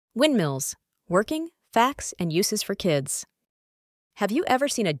Windmills, working, facts, and uses for kids. Have you ever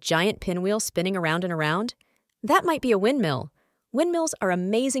seen a giant pinwheel spinning around and around? That might be a windmill. Windmills are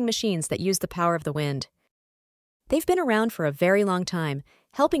amazing machines that use the power of the wind. They've been around for a very long time,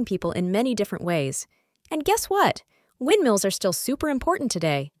 helping people in many different ways. And guess what? Windmills are still super important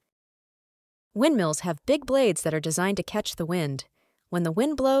today. Windmills have big blades that are designed to catch the wind. When the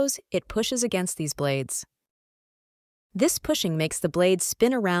wind blows, it pushes against these blades. This pushing makes the blades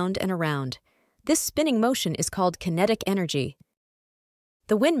spin around and around. This spinning motion is called kinetic energy.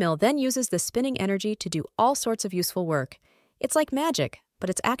 The windmill then uses the spinning energy to do all sorts of useful work. It's like magic, but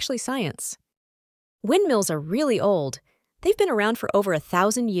it's actually science. Windmills are really old. They've been around for over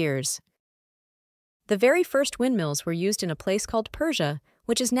 1,000 years. The very first windmills were used in a place called Persia,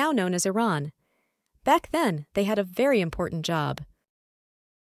 which is now known as Iran. Back then, they had a very important job.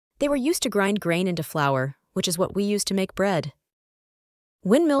 They were used to grind grain into flour, which is what we use to make bread.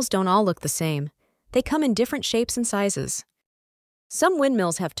 Windmills don't all look the same. They come in different shapes and sizes. Some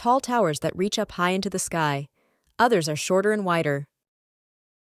windmills have tall towers that reach up high into the sky. Others are shorter and wider.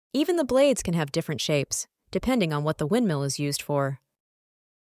 Even the blades can have different shapes, depending on what the windmill is used for.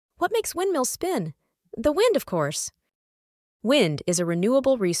 What makes windmills spin? The wind, of course. Wind is a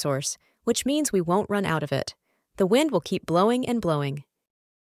renewable resource, which means we won't run out of it. The wind will keep blowing and blowing.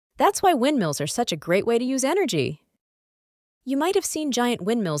 That's why windmills are such a great way to use energy. You might have seen giant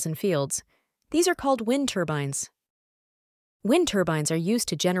windmills in fields. These are called wind turbines. Wind turbines are used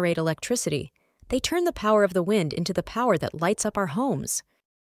to generate electricity. They turn the power of the wind into the power that lights up our homes.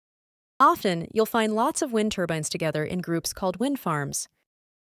 Often, you'll find lots of wind turbines together in groups called wind farms.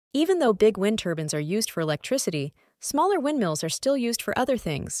 Even though big wind turbines are used for electricity, smaller windmills are still used for other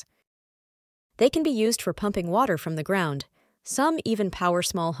things. They can be used for pumping water from the ground. Some even power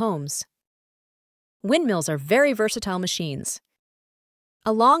small homes. Windmills are very versatile machines.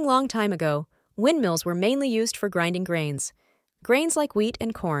 A long time ago, windmills were mainly used for grinding grains like wheat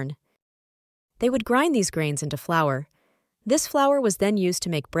and corn. They would grind these grains into flour. This flour was then used to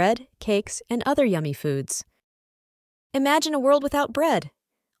make bread, cakes, and other yummy foods. Imagine a world without bread.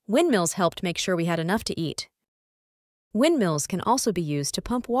 Windmills helped make sure we had enough to eat. Windmills can also be used to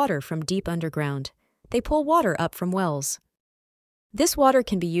pump water from deep underground. They pull water up from wells. This water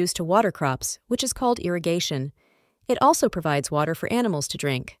can be used to water crops, which is called irrigation. It also provides water for animals to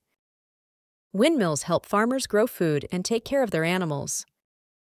drink. Windmills help farmers grow food and take care of their animals.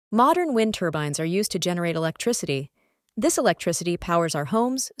 Modern wind turbines are used to generate electricity. This electricity powers our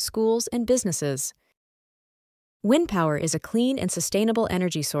homes, schools, and businesses. Wind power is a clean and sustainable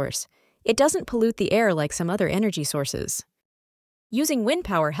energy source. It doesn't pollute the air like some other energy sources. Using wind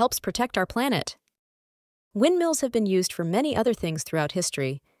power helps protect our planet. Windmills have been used for many other things throughout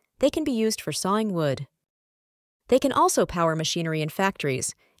history. They can be used for sawing wood. They can also power machinery in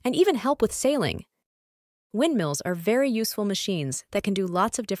factories and even help with sailing. Windmills are very useful machines that can do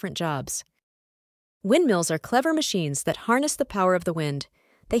lots of different jobs. Windmills are clever machines that harness the power of the wind.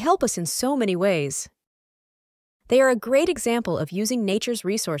 They help us in so many ways. They are a great example of using nature's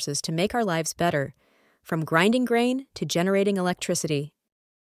resources to make our lives better, from grinding grain to generating electricity.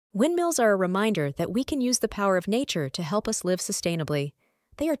 Windmills are a reminder that we can use the power of nature to help us live sustainably.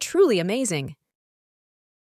 They are truly amazing.